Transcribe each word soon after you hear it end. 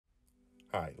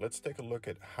Hi, let's take a look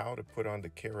at how to put on the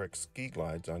Carex ski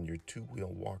glides on your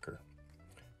two-wheel walker.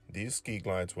 These ski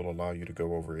glides will allow you to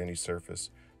go over any surface,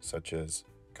 such as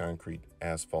concrete,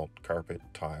 asphalt, carpet,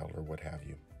 tile, or what have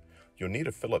you. You'll need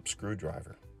a Phillips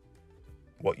screwdriver.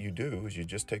 What you do is you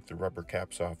just take the rubber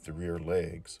caps off the rear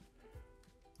legs,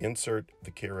 insert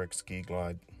the Carex ski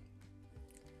glide,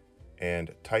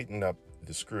 and tighten up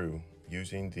the screw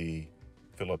using the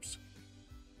Phillips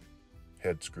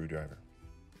head screwdriver.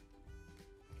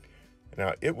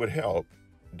 Now, it would help,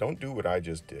 don't do what I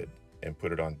just did and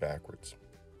put it on backwards.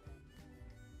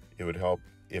 It would help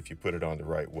if you put it on the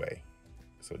right way.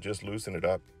 So just loosen it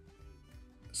up,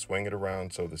 swing it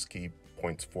around so the ski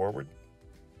points forward,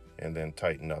 and then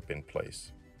tighten up in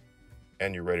place.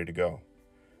 And you're ready to go.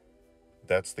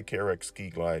 That's the Carex ski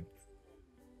glide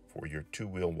for your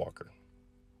two-wheel walker.